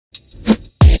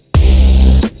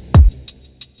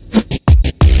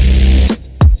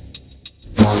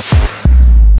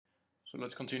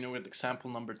let's continue with example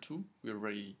number 2. We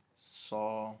already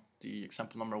saw the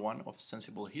example number 1 of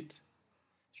sensible heat.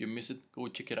 If you missed it, go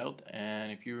check it out.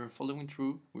 And if you're following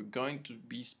through, we're going to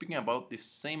be speaking about the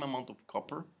same amount of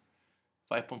copper,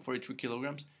 5.43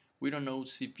 kilograms. We don't know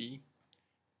Cp,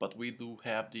 but we do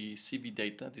have the Cv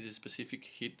data. This is specific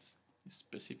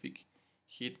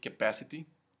heat capacity,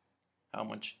 how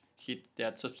much heat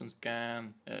that substance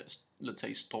can, let's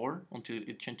say, store until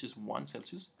it changes 1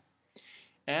 Celsius.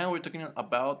 And we're talking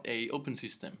about a open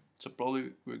system, so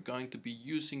probably we're going to be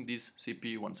using this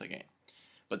Cp once again.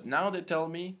 But now they tell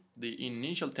me the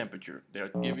initial temperature. They are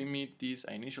giving me this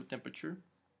initial temperature,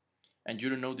 and you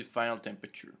don't know the final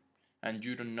temperature, and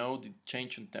you don't know the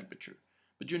change in temperature.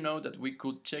 But you know that we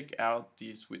could check out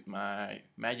this with my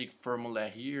magic formula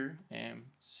here,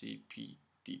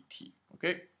 mCp/dt.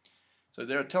 Okay, so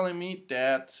they're telling me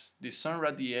that the sun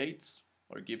radiates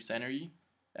or gives energy,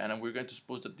 and we're going to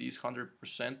suppose that this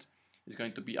 100% is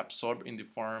going to be absorbed in the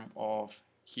form of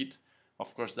heat.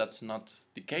 Of course, that's not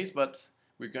the case, but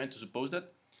we're going to suppose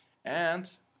that. And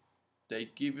they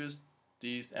give us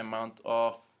this amount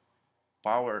of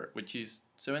power, which is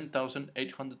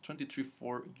 7,823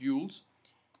 joules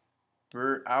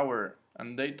per hour.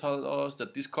 And they told us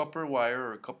that this copper wire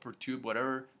or copper tube,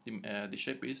 whatever the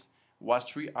shape is, was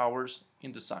 3 hours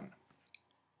in the sun.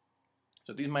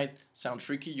 So this might sound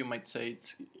tricky. You might say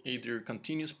it's either a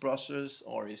continuous process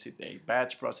or is it a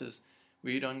batch process.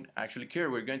 We don't actually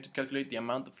care. We're going to calculate the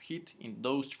amount of heat in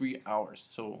those 3 hours.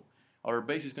 So our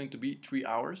base is going to be 3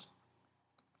 hours.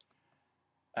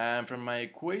 And from my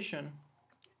equation,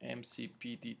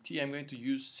 mCp/dt, I'm going to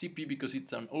use Cp because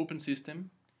it's an open system.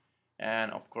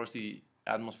 And of course the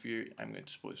atmosphere, I'm going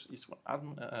to suppose is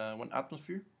 1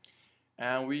 atmosphere.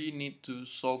 And we need to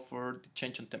solve for the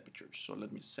change in temperature. So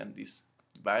let me send this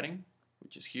dividing,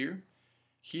 which is here.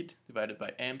 Heat divided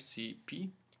by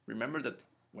mCp. Remember that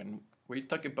when we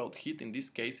talk about heat, in this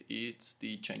case, it's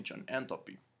the change on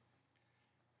enthalpy.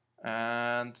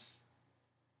 And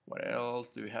what else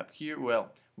do we have here?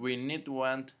 Well, we need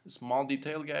one small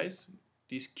detail, guys.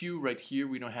 This Q right here,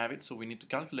 we don't have it, so we need to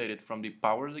calculate it from the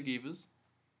power they give us,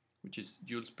 which is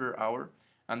joules per hour,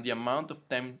 and the amount of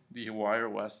time the wire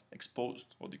was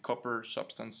exposed, or the copper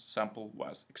substance sample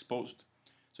was exposed.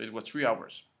 So it was 3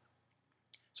 hours.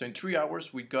 So in 3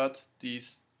 hours we got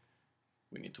this,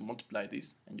 we need to multiply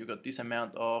this, and you got this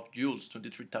amount of joules,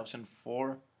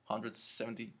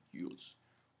 23,470 joules,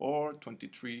 or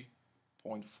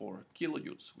 23.4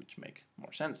 kilojoules, which make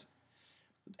more sense.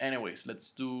 But anyways,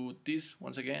 let's do this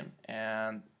once again,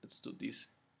 and let's do this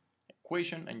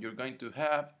equation, and you're going to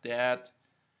have that.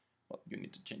 Well, you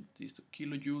need to change these to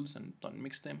kilojoules and don't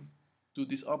mix them. Do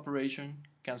this operation,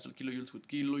 cancel kilojoules with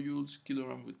kilojoules,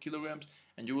 kilogram with kilograms,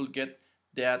 and you will get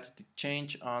that the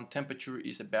change on temperature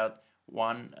is about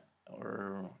 1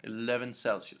 or 11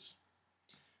 Celsius.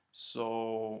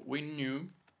 So we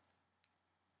knew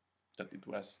that it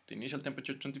was the initial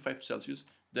temperature 25 Celsius,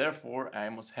 therefore I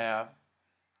must have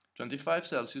 25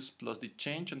 Celsius plus the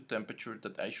change in temperature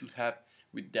that I should have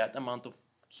with that amount of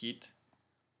heat,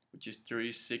 which is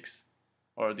 36,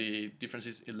 or the difference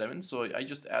is 11, so I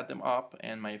just add them up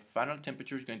and my final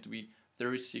temperature is going to be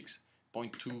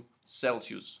 36.2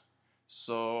 Celsius.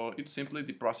 So it's simply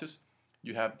the process.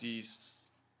 You have this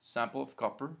sample of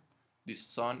copper, the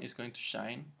sun is going to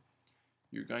shine,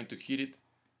 you're going to heat it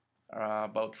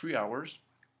about 3 hours.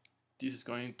 This is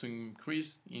going to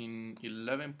increase in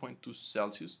 11.2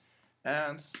 Celsius,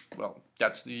 and well,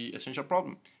 that's the essential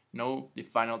problem. Know the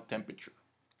final temperature,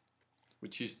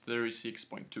 which is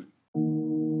 36.2.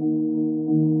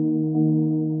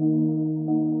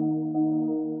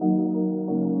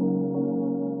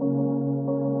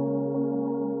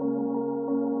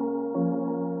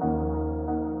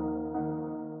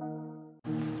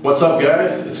 What's up,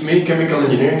 guys? It's me, Chemical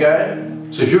Engineering Guy.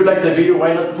 So if you like the video,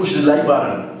 why not push the like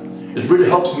button? It really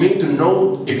helps me to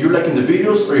know if you're liking the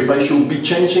videos, or if I should be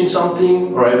changing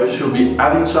something, or I should be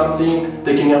adding something,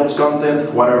 taking out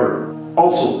content, whatever.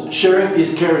 Also, sharing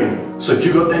is caring. So if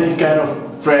you got any kind of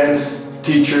friends,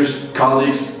 teachers,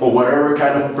 colleagues, or whatever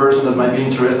kind of person that might be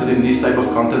interested in this type of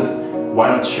content, why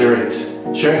not share it?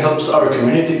 Sharing helps our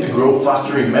community to grow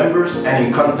faster in members and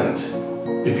in content.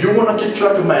 If you want to keep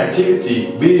track of my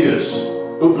activity, videos,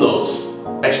 uploads,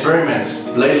 experiments,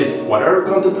 playlists, whatever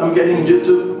content I'm getting on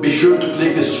YouTube, be sure to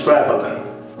click the subscribe button.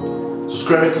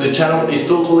 Subscribing to the channel is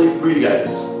totally free,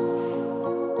 guys.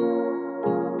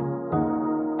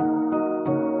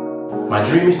 My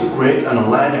dream is to create an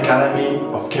online academy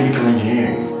of chemical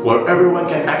engineering, where everyone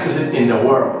can access it in the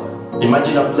world.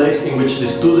 Imagine a place in which the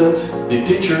student, the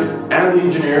teacher, and the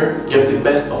engineer get the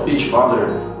best of each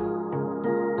other.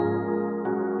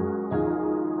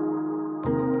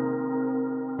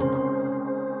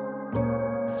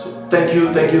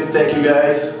 thank you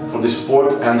guys for the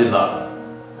support and the love.